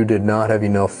that you did not have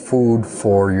enough food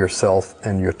for yourself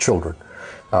and your children.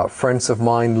 Friends of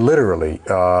mine literally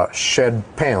shed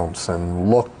pounds and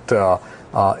looked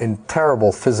in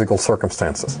terrible physical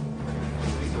circumstances.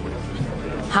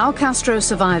 How Castro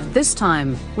survived this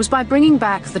time was by bringing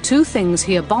back the two things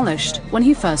he abolished when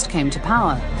he first came to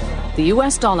power: the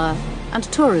US dollar and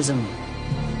tourism.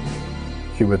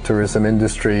 Cuban tourism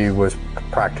industry was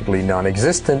practically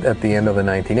non-existent at the end of the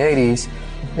 1980s.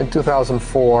 In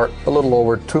 2004, a little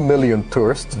over 2 million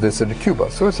tourists visited Cuba,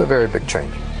 so it's a very big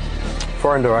change.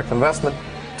 Foreign direct investment,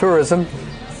 tourism,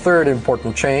 third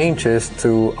important change is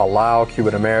to allow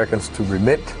Cuban Americans to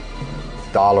remit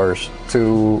dollars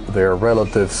to their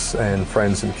relatives and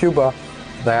friends in Cuba.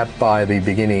 That by the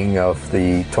beginning of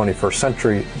the 21st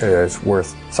century is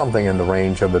worth something in the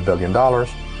range of $1 billion.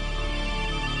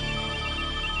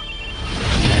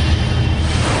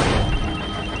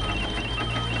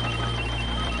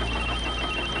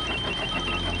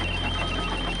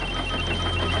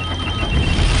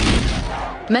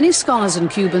 Many scholars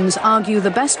and Cubans argue the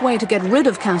best way to get rid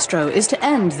of Castro is to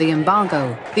end the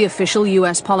embargo, the official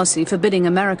U.S. policy forbidding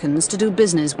Americans to do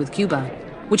business with Cuba,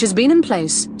 which has been in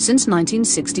place since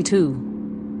 1962.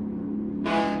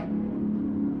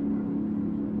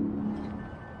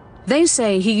 They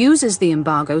say he uses the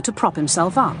embargo to prop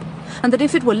himself up, and that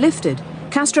if it were lifted,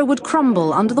 Castro would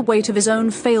crumble under the weight of his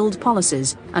own failed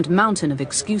policies and mountain of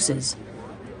excuses.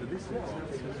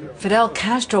 Fidel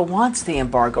Castro wants the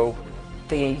embargo.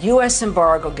 The U.S.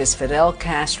 embargo gives Fidel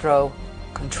Castro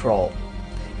control.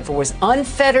 If it was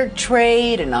unfettered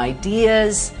trade and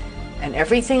ideas and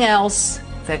everything else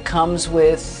that comes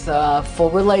with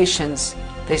full relations,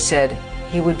 they said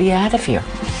he would be out of here.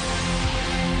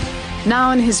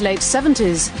 Now in his late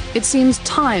 70s, it seems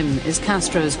time is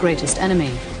Castro's greatest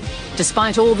enemy.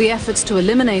 Despite all the efforts to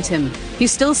eliminate him, he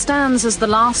still stands as the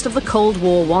last of the Cold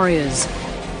War warriors.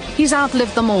 He's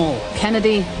outlived them all: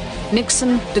 Kennedy,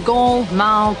 Nixon, de Gaulle,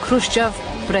 Mao, Khrushchev,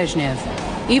 Brezhnev,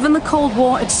 even the Cold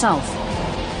War itself,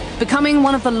 becoming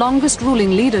one of the longest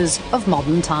ruling leaders of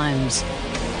modern times.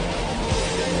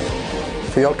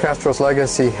 Fidel Castro's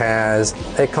legacy has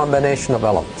a combination of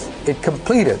elements. It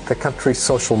completed the country's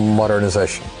social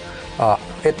modernization.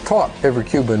 It taught every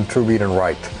Cuban to read and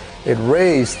write. It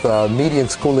raised the median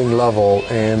schooling level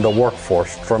in the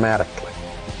workforce dramatically.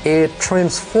 It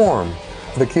transformed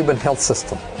the Cuban health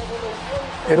system.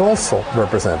 It also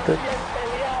represented,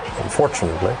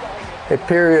 unfortunately, a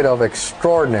period of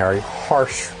extraordinary,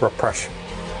 harsh repression.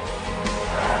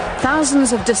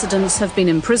 Thousands of dissidents have been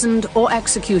imprisoned or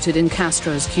executed in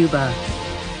Castro's Cuba.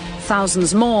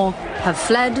 Thousands more have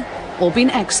fled or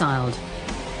been exiled.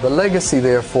 The legacy,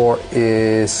 therefore,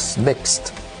 is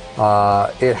mixed.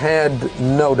 It had,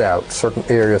 no doubt, certain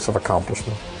areas of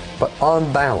accomplishment, but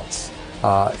on balance,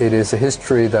 it is a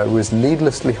history that was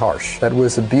needlessly harsh, that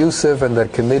was abusive, and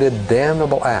that committed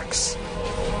damnable acts.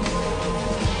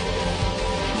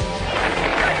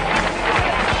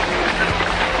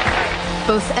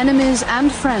 Both enemies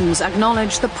and friends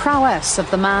acknowledge the prowess of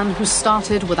the man who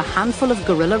started with a handful of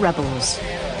guerrilla rebels,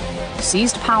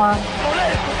 seized power,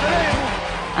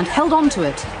 and held on to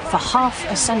it for half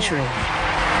a century.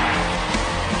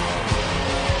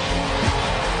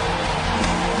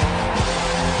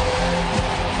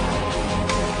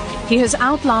 He has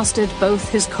outlasted both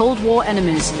his Cold War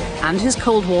enemies and his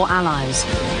Cold War allies.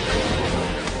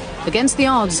 Against the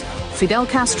odds, Fidel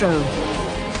Castro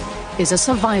is a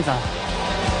survivor.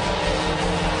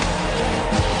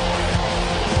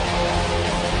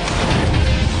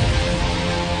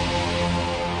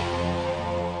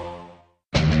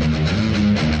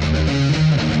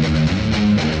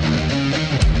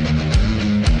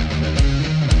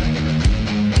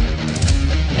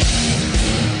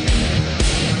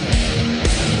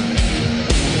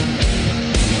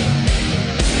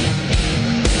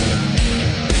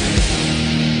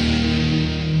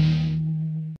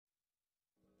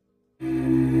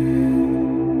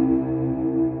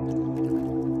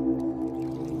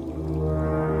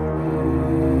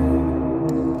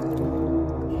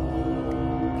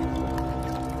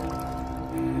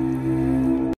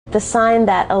 The sign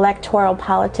that electoral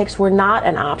politics were not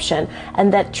an option,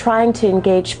 and that trying to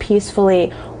engage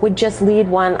peacefully would just lead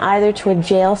one either to a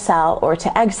jail cell or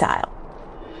to exile.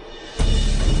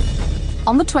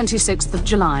 On the 26th of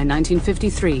July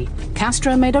 1953,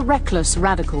 Castro made a reckless,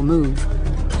 radical move.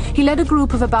 He led a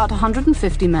group of about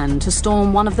 150 men to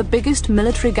storm one of the biggest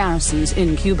military garrisons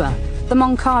in Cuba, the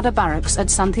Moncada barracks at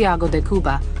Santiago de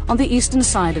Cuba, on the eastern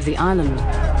side of the island.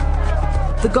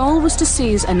 The goal was to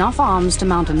seize enough arms to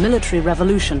mount a military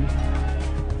revolution.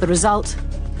 The result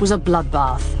was a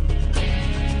bloodbath.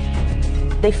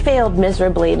 They failed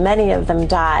miserably. Many of them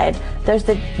died. Those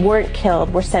that weren't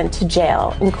killed were sent to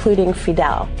jail, including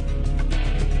Fidel.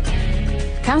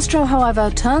 Castro, however,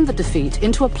 turned the defeat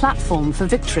into a platform for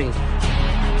victory.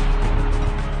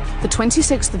 The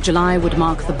 26th of July would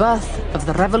mark the birth of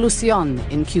the Revolución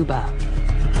in Cuba.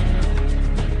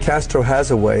 Castro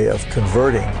has a way of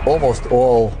converting almost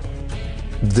all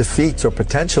defeats or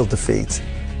potential defeats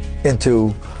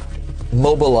into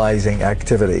mobilizing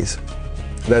activities.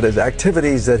 That is,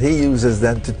 activities that he uses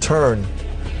then to turn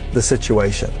the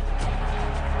situation.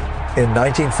 In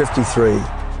 1953,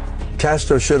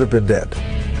 Castro should have been dead.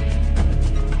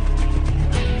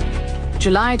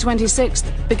 July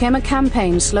 26th became a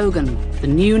campaign slogan, the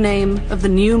new name of the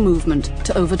new movement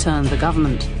to overturn the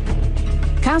government.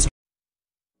 Castro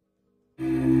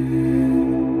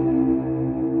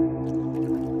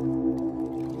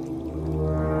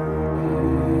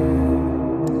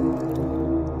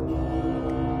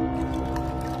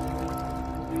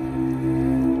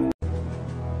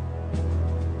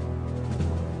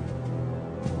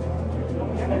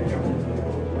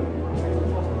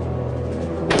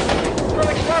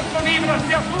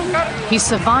He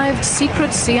survived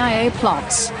secret CIA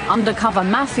plots, undercover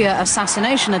mafia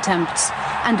assassination attempts,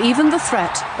 and even the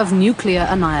threat of nuclear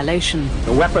annihilation.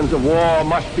 The weapons of war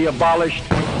must be abolished.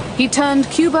 He turned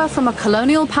Cuba from a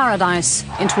colonial paradise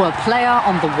into a player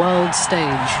on the world stage.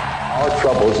 Our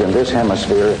troubles in this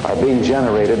hemisphere are being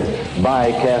generated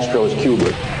by Castro's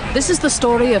Cuba. This is the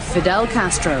story of Fidel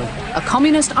Castro, a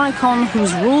communist icon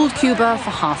who's ruled Cuba for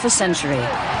half a century.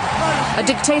 A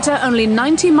dictator only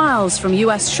 90 miles from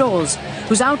US shores,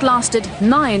 who's outlasted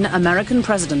 9 American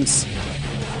presidents.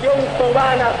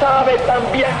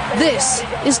 This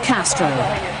is Castro,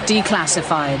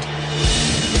 Declassified.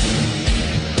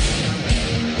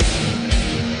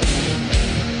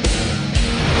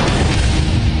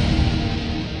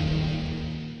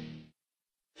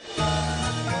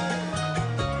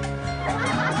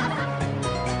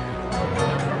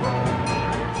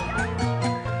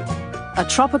 A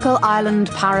tropical island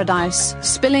paradise,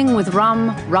 spilling with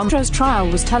rum. Castro's trial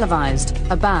was televised,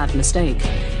 a bad mistake,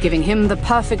 giving him the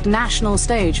perfect national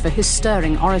stage for his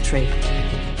stirring oratory.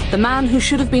 The man who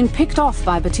should have been picked off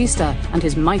by Batista and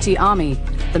his mighty army,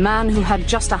 the man who had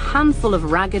just a handful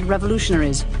of ragged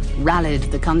revolutionaries, rallied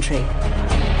the country.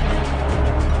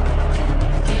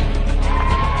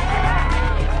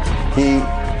 He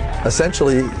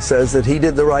essentially says that he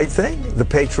did the right thing, the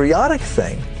patriotic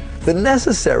thing, the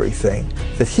necessary thing,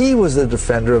 that he was the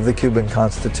defender of the Cuban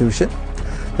Constitution,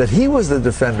 that he was the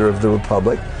defender of the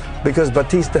Republic, because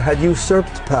Batista had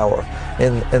usurped power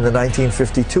in the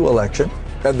 1952 election,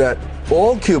 and that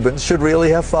all Cubans should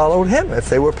really have followed him if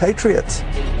they were patriots.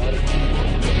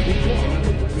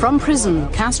 From prison,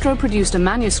 Castro produced a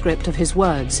manuscript of his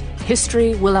words,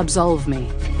 "History will absolve me."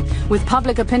 With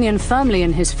public opinion firmly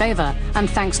in his favor, and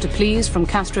thanks to pleas from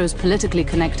Castro's politically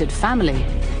connected family,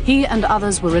 he and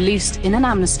others were released in an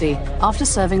amnesty after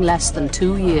serving less than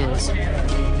 2 years.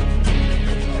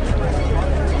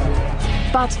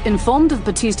 But informed of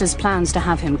Batista's plans to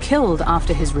have him killed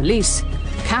after his release,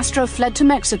 Castro fled to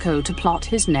Mexico to plot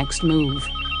his next move.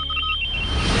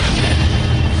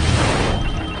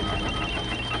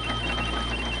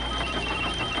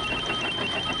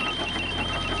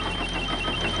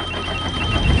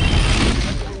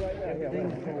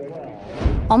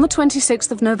 On the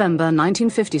 26th of November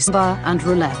 1950, Cuba and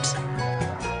roulette.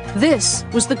 This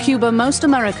was the Cuba most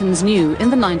Americans knew in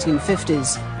the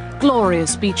 1950s.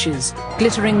 Glorious beaches,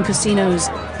 glittering casinos,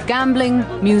 gambling,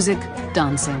 music,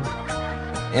 dancing.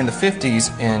 In the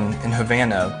 50s in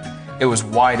Havana, it was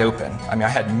wide open. I mean, I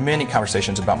had many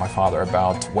conversations about my father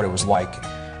about what it was like.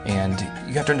 And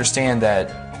you have to understand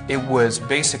that it was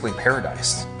basically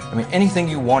paradise. I mean, anything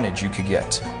you wanted, you could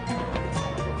get.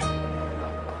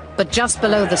 But just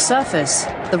below the surface,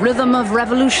 the rhythm of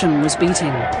revolution was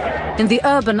beating. In the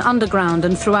urban underground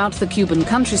and throughout the Cuban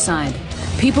countryside,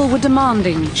 people were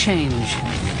demanding change.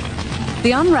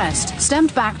 The unrest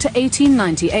stemmed back to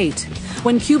 1898,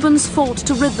 when Cubans fought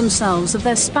to rid themselves of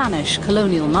their Spanish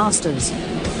colonial masters.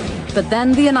 But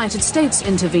then the United States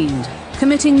intervened,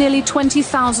 committing nearly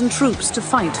 20,000 troops to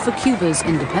fight for Cuba's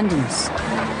independence.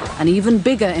 An even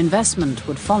bigger investment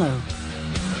would follow.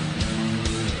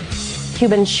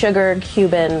 Cuban sugar,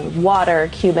 Cuban water,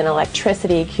 Cuban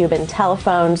electricity, Cuban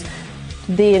telephones.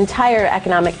 The entire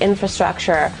economic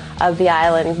infrastructure of the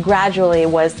island gradually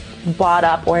was bought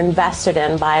up or invested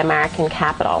in by American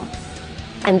capital.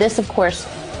 And this, of course,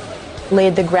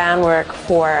 laid the groundwork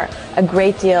for a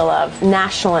great deal of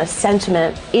nationalist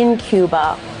sentiment in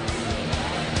Cuba.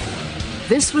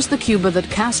 This was the Cuba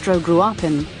that Castro grew up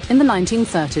in the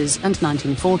 1930s and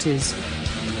 1940s.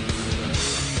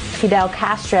 Fidel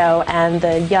Castro and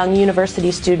the young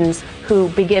university students who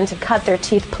begin to cut their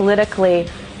teeth politically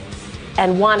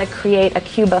and want to create a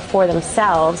Cuba for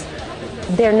themselves,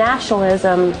 their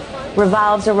nationalism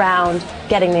revolves around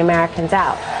getting the Americans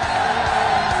out.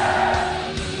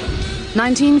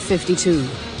 1952.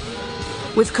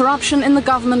 With corruption in the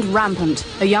government rampant,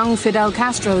 a young Fidel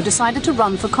Castro decided to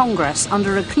run for Congress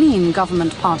under a clean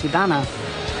government party banner.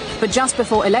 But just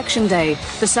before Election Day,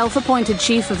 the self-appointed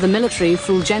chief of the military,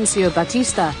 Fulgencio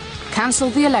Batista,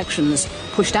 cancelled the elections,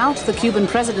 pushed out the Cuban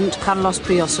president Carlos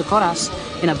Prios Socorras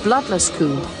in a bloodless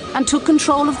coup, and took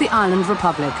control of the island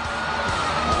republic.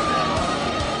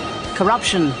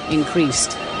 Corruption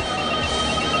increased.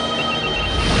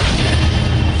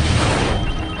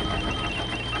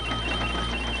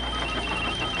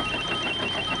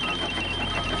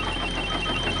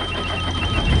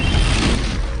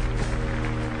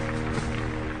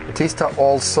 Batista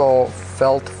also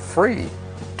felt free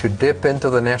to dip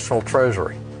into the national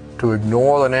treasury, to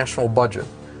ignore the national budget,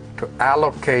 to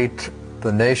allocate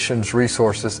the nation's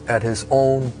resources at his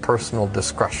own personal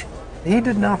discretion. He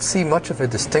did not see much of a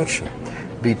distinction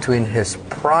between his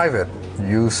private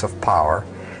use of power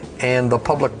and the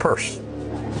public purse.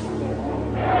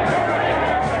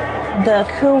 The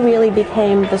coup really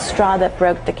became the straw that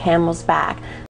broke the camel's back.